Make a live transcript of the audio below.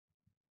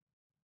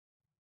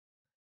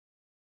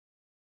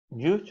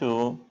Due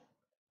to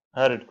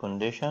arid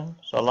condition,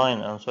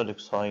 saline and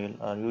sodic soil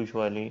are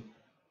usually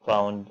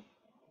found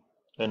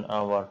in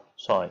our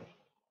soil.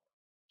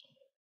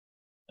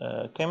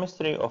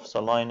 Chemistry of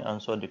saline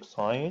and sodic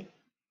soil.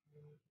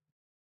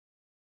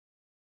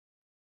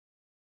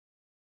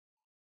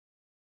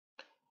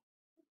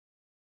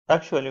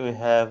 Actually, we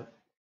have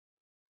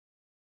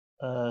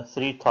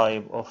three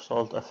types of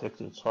salt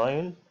affected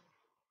soil.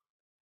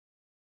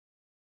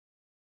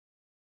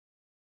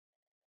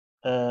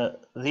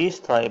 These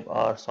types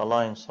are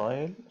saline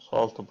soil,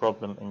 salt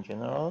problem in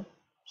general,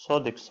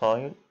 sodic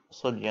soil,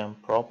 sodium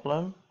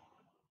problem,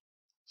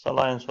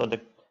 saline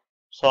sodic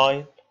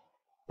soil,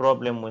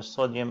 problem with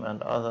sodium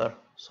and other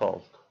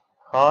salt,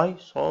 high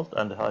salt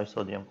and high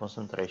sodium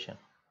concentration.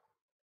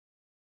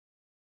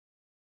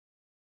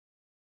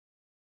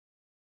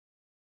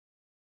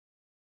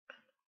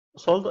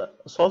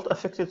 Salt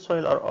affected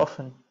soil are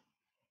often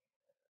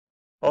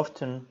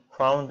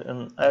found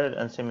in arid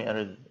and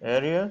semi-arid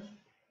areas.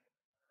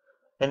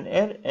 In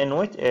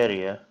wet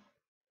area,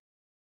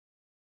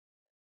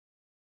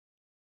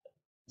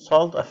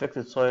 salt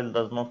affected soil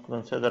does not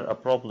consider a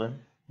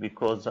problem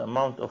because the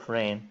amount of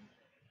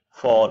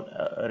rainfall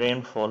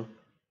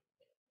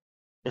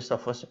is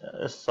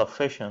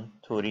sufficient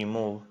to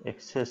remove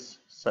excess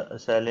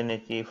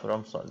salinity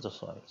from the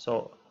soil.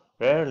 So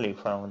rarely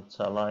found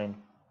saline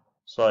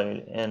soil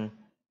in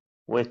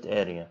wet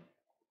area.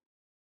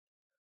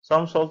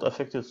 Some salt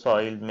affected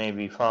soil may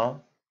be found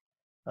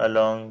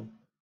along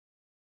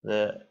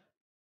the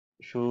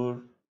shores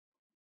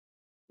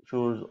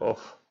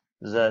of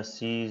the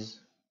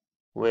seas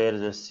where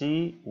the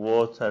sea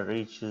water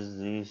reaches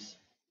this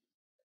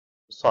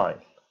soil.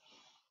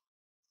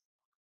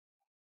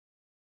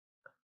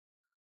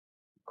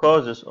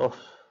 Causes of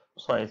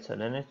soil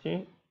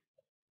salinity.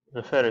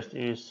 The first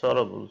is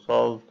soluble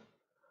salt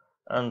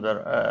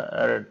under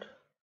arid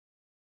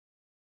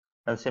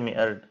and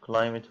semi-arid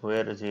climate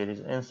where there is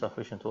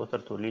insufficient water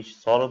to leach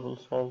soluble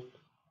salt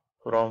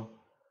from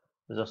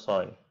the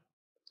soil.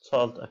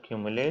 Salt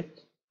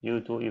accumulate due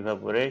to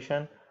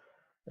evaporation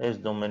is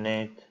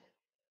dominate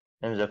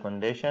in the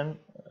condition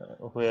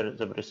where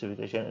the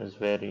precipitation is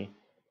very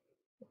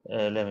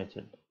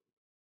limited.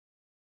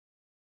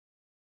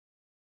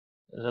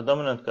 The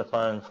dominant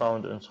cation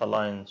found in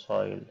saline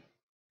soil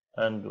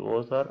and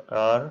water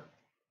are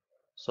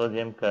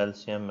sodium,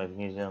 calcium,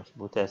 magnesium,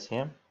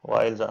 potassium,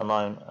 while the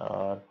anion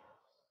are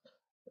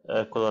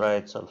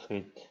chloride,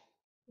 sulfate,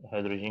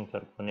 hydrogen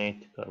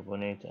carbonate,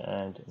 carbonate,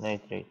 and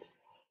nitrate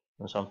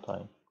in some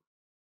time.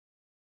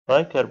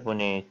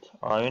 Bicarbonate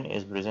ion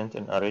is present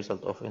in a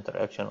result of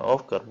interaction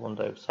of carbon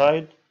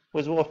dioxide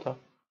with water.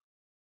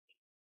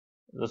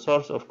 The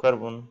source of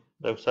carbon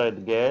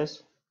dioxide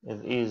gas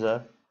is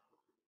either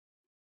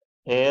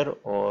air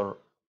or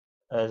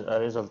as a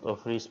result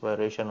of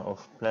respiration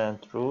of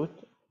plant root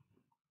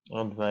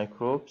and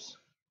microbes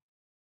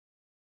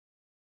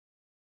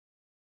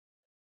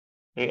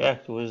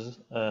react with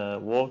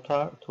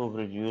water to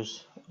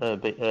produce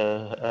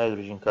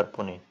hydrogen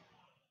carbonate.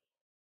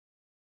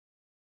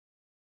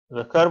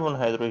 The carbon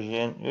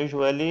hydrogen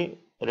usually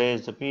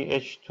raise the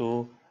pH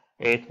to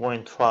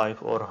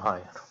 8.5 or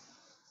higher.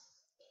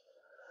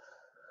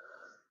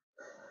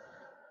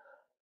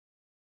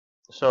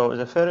 So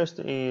the first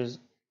is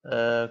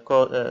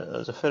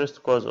the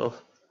first cause of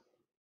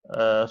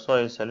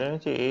soil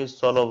salinity is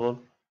soluble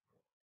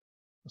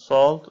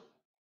salt,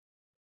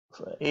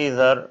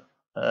 either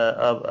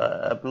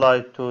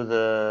applied to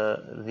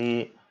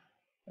the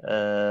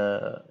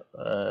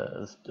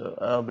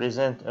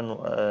present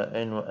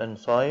in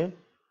soil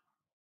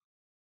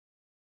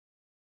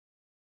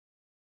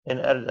in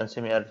arid and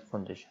semi-arid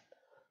condition.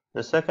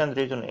 The second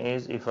reason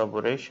is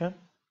evaporation.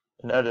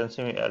 In arid and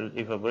semi-arid,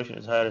 evaporation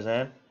is higher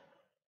than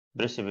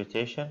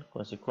precipitation.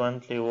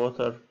 Consequently,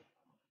 water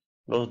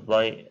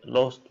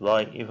lost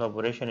by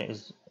evaporation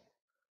is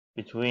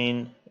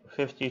between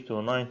 50 to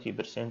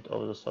 90%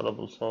 of the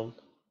soluble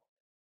salt.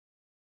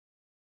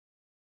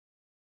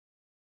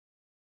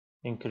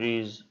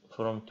 Increase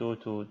from 2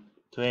 to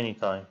 20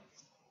 times.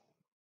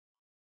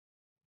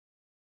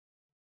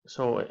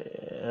 So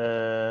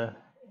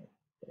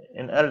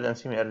in arid and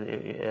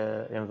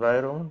semi-arid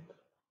environment,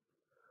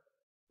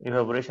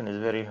 evaporation is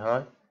very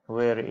high,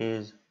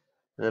 whereas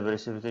the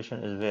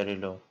precipitation is very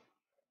low.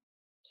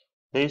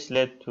 This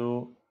led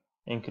to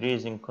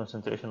increasing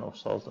concentration of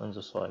salt in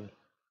the soil.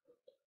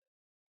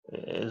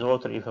 The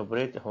water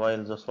evaporates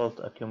while the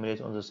salt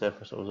accumulates on the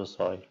surface of the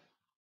soil.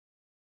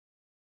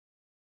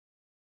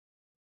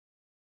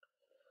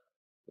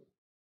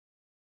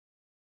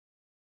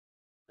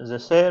 The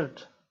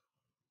third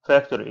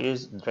factor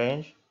is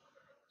drainage.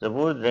 The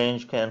poor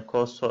drainage can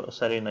cause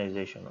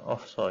salinization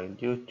of soil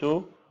due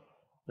to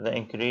the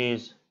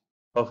increase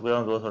of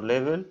groundwater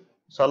level.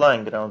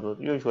 Saline groundwater,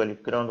 usually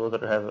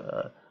groundwater have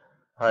a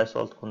high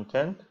salt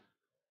content.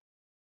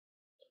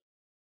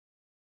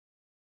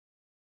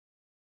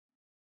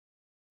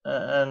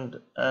 And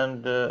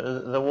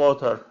the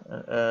water,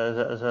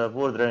 the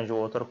poor drainage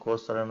water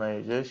cause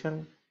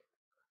salinization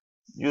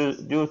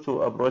due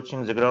to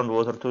approaching the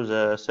groundwater to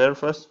the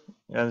surface,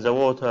 and the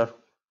water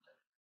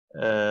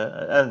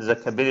and the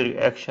capillary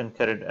action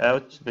carried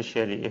out,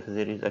 especially if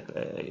there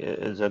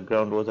is the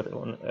groundwater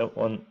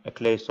on a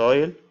clay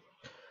soil.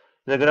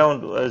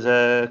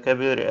 The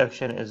capillary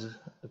action is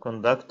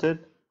conducted.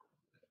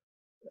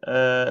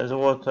 The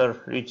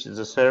water reaches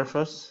the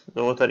surface.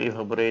 The water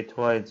evaporates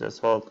while the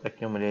salt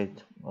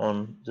accumulates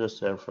on the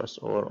surface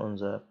or on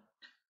the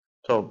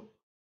top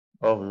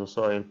of the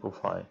soil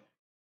profile.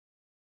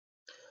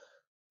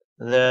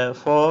 The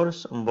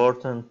fourth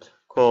important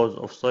cause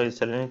of soil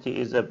salinity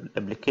is the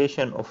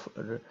application of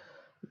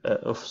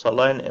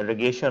saline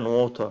irrigation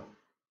water,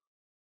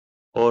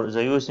 or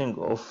the using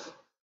of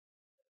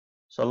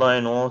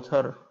saline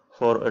water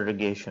for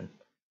irrigation.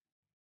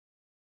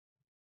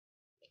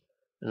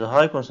 The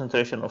high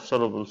concentration of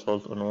soluble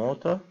salt in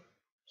water,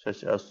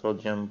 such as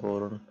sodium,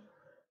 boron,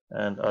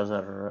 and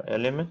other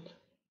elements,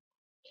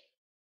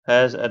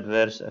 has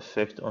adverse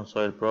effect on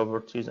soil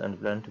properties and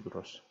plant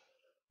growth.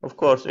 Of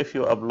course, if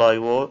you apply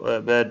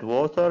bad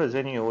water,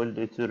 then you will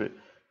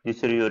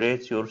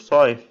deteriorate your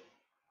soil,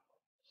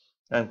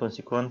 and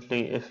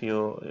consequently, if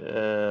you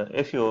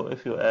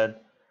add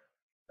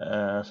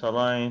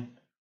saline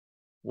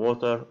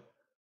water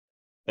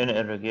in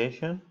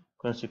irrigation,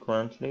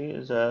 consequently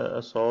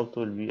the salt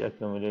will be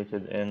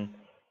accumulated in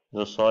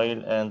the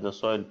soil, and the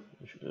soil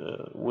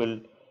will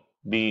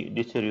be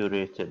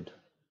deteriorated.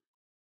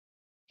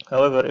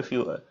 However,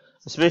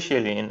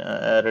 especially in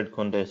arid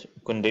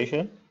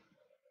condition,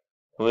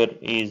 where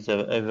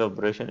the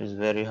evaporation is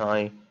very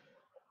high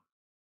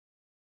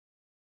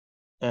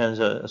and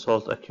the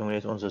salt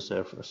accumulates on the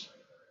surface.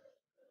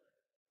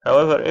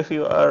 However, if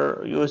you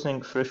are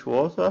using fresh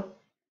water,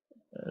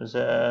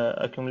 the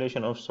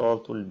accumulation of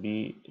salt will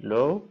be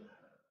low,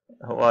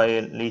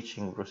 while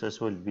leaching process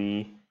will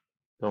be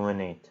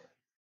dominate.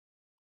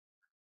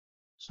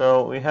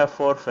 So we have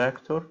 4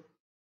 factors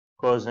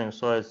causing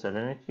soil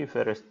salinity.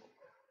 First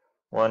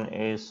one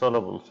is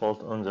soluble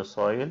salt on the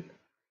soil,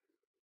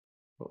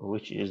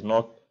 which is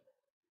not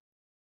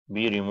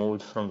be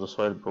removed from the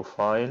soil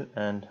profile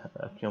and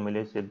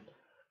accumulated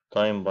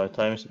time by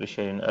time,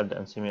 especially in arid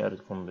and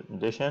semi-arid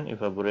condition.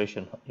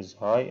 Evaporation is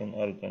high in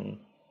arid and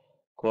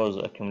cause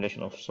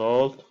accumulation of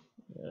salt.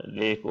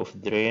 Lack of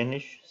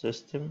drainage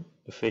system,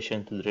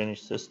 efficient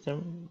drainage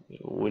system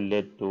will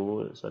lead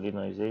to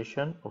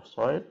salinization of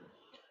soil.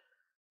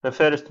 The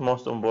first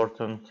most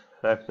important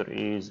factor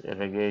is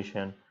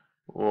irrigation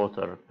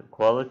water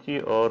quality,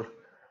 or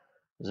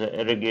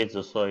irrigate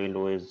the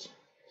soil with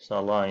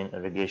saline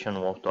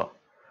irrigation water.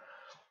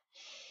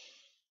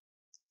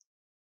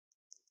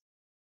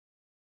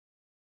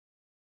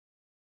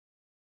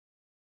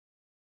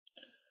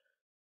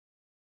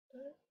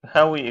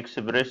 How we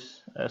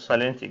express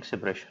salinity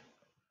expression?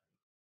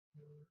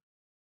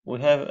 We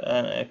have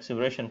an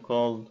expression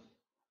called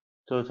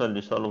total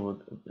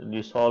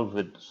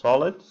dissolved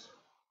solids,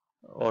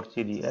 or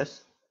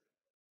TDS.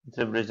 It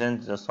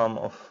represents the sum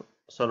of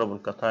soluble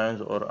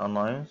cations or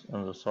anions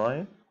in the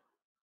soil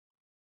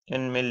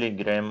in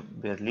milligram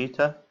per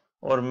liter,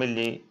 or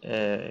milli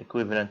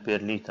equivalent per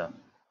liter.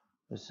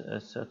 It's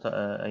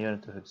a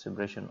unit of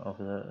expression of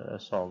the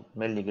salt.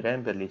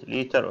 Milligram per liter.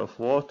 Liter of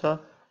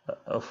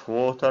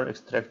water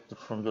extracted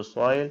from the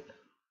soil.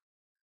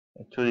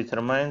 To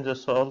determine the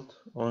salt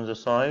on the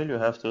soil, you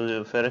have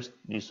to first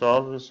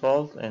dissolve the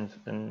salt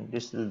in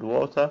distilled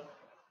water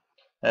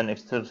and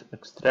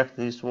extract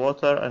this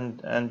water,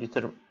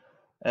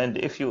 and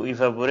if you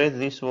evaporate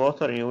this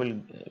water, you will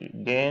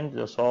gain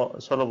the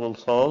soluble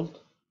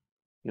salt.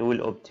 You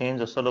will obtain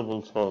the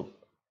soluble salt.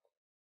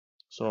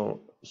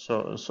 So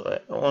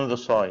on the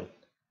soil.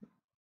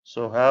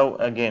 So how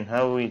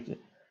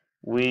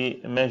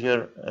we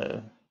measure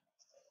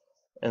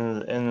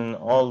in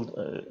all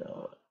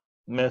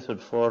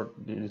method for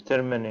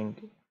determining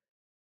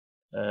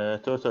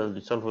total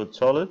dissolved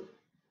solid,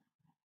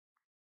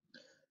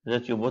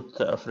 that you put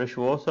fresh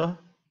water,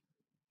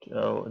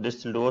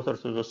 distilled water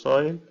to the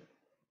soil,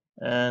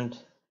 and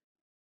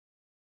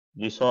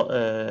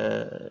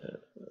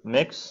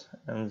mix,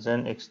 and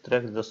then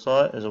extract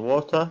the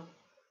water.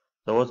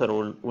 The water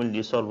will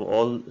dissolve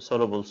all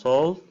soluble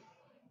salt.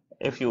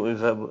 If you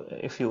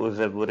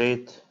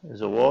evaporate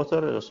the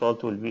water, the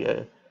salt will be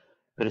a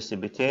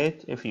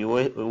precipitate. If you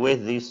weigh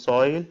this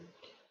soil,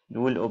 you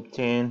will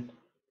obtain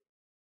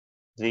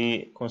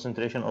the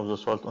concentration of the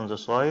salt on the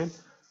soil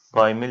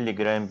by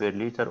milligram per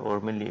liter,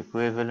 or milli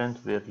equivalent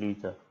per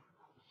liter.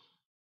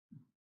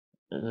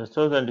 The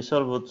total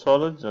dissolved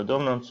solid, the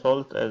dominant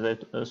salt,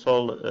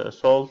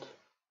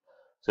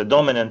 the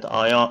dominant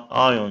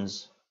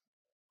ions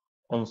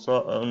on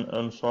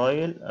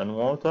soil and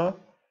water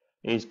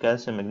is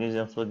calcium,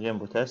 magnesium, sodium,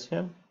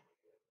 potassium.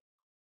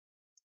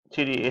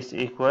 TDS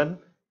equal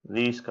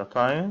these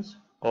cations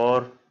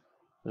or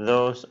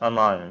those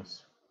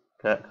anions,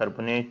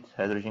 carbonate,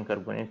 hydrogen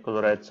carbonate,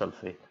 chloride,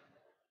 sulfate.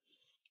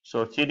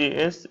 So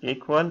TDS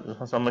equal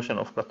the summation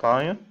of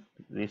cation,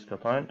 this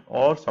cation,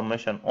 or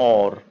summation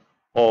of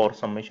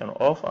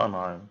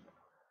anion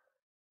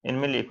in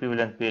milli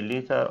equivalent per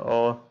liter,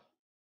 or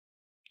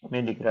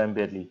milligram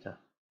per liter.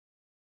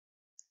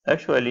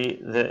 Actually,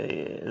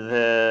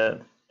 the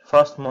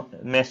fast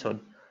method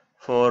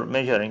for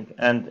measuring,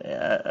 and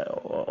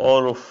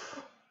all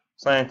of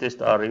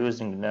scientists are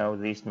using now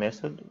this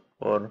method,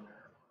 or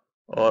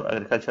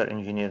agriculture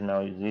engineer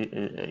now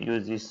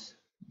use this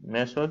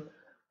method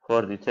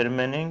for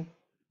determining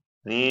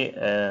the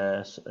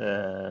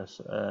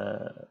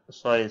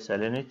soil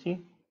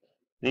salinity.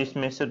 This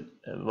method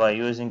by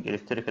using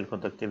electrical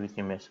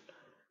conductivity method.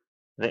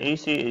 The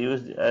EC is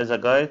used as a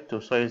guide to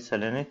soil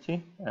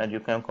salinity, and you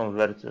can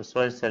convert the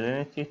soil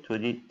salinity to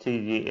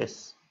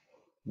TDS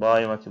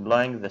by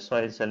multiplying the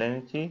soil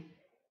salinity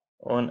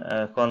on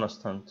a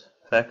constant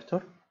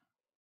factor,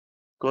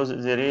 because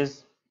there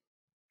is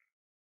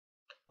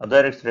a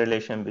direct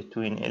relation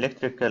between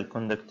electrical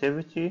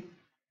conductivity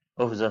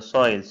of the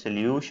soil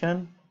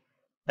solution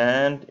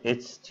and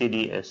its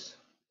TDS.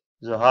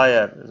 The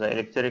higher the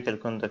electrical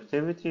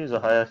conductivity, the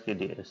higher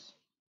TDS.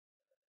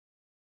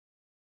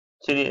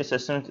 TDS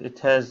assumes it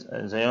has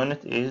the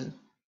unit is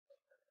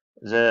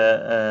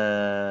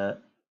the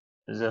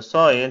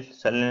soil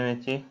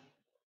salinity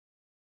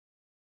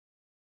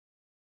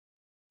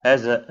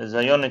has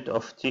the unit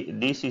of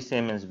DC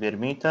Siemens per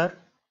meter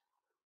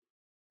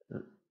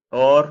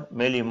or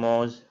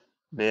millimoles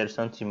per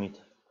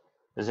centimeter.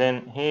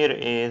 Then here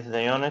is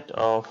the unit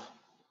of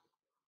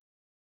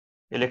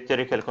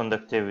electrical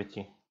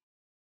conductivity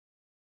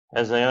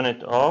as a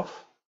unit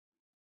of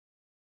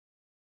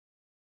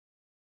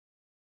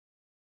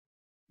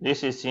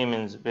DC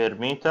Siemens per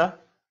meter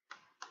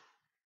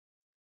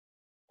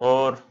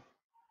or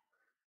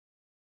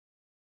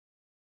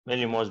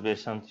millimoles per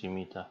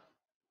centimeter.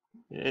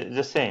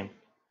 The same.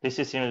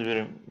 DC Siemens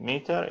per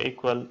meter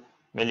equal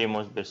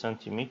millimoles per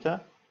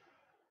centimeter.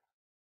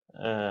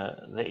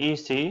 The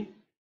EC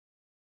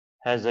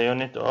has a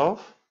unit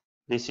of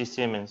DC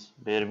Siemens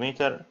per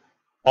meter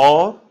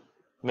or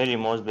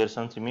millimoles per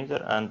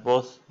centimeter, and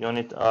both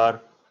units are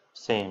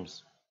same.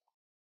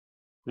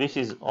 This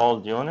is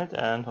old unit,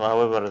 and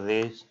however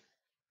this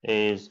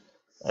is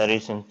a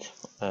recent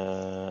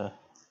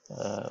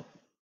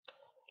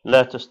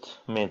latest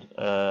made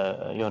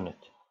unit.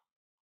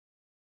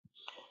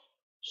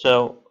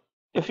 So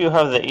if you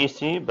have the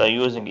EC by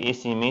using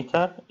EC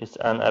meter, it's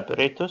an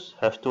apparatus,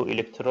 have two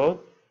electrodes,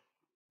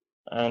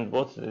 and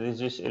both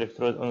these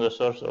electrodes on the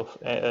source of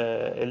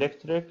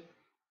electric,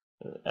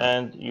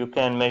 and you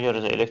can measure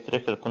the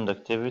electrical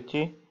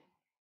conductivity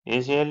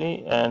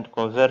easily and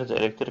convert the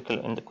electrical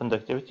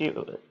conductivity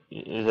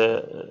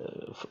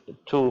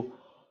to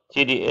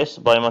TDS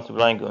by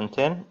multiplying on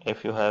 10.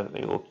 If you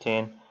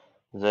obtain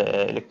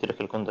the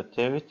electrical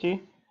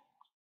conductivity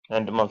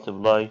and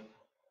multiply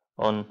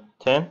on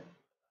 10,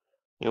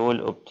 you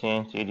will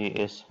obtain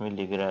TDS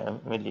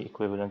milli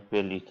equivalent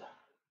per liter.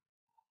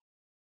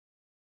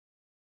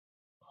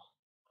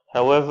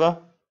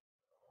 However,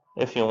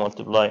 if you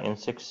multiply in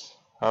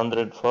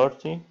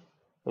 640,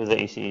 if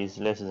the EC is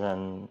less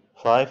than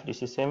 5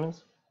 DC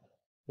Siemens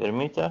per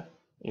meter,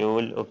 you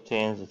will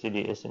obtain the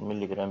TDS in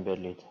milligram per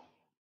liter.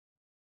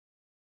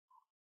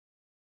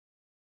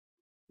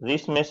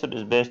 This method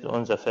is based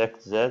on the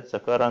fact that the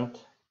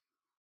current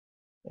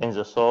in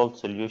the salt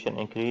solution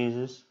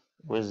increases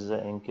with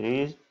the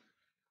increase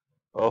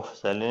of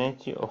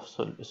salinity of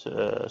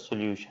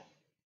solution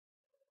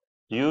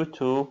due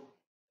to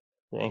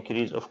the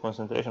increase of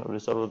concentration of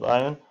resolved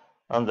ion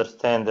under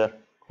standard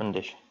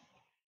condition.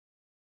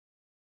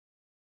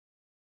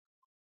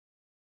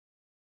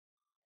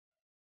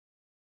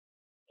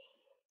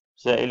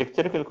 The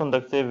electrical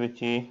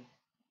conductivity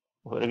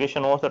of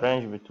irrigation water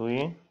range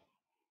between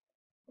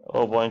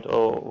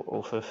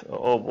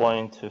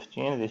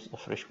 0.15, this is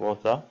fresh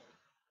water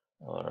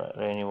or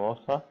rainy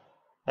water,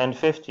 and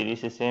 50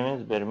 DC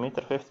Siemens per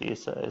meter. 50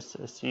 is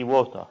sea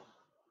water.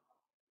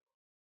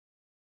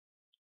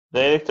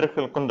 The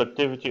electrical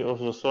conductivity of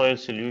the soil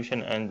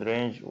solution and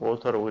range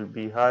water will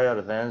be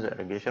higher than the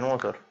irrigation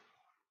water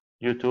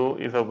due to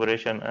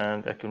evaporation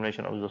and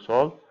accumulation of the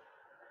salt.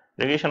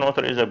 Irrigation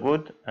water is a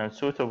good and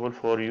suitable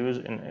for use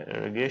in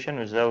irrigation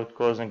without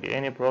causing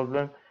any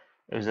problem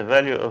if the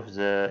value of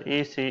the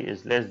EC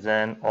is less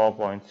than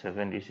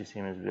 0.7 DC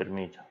Siemens per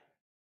meter.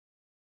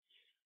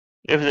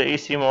 If the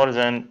EC more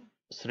than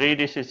 3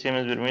 DC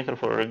Siemens per meter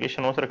for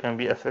irrigation water can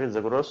be affect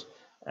the growth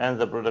and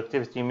the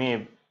productivity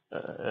may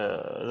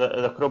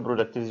the crop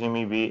productivity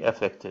may be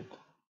affected.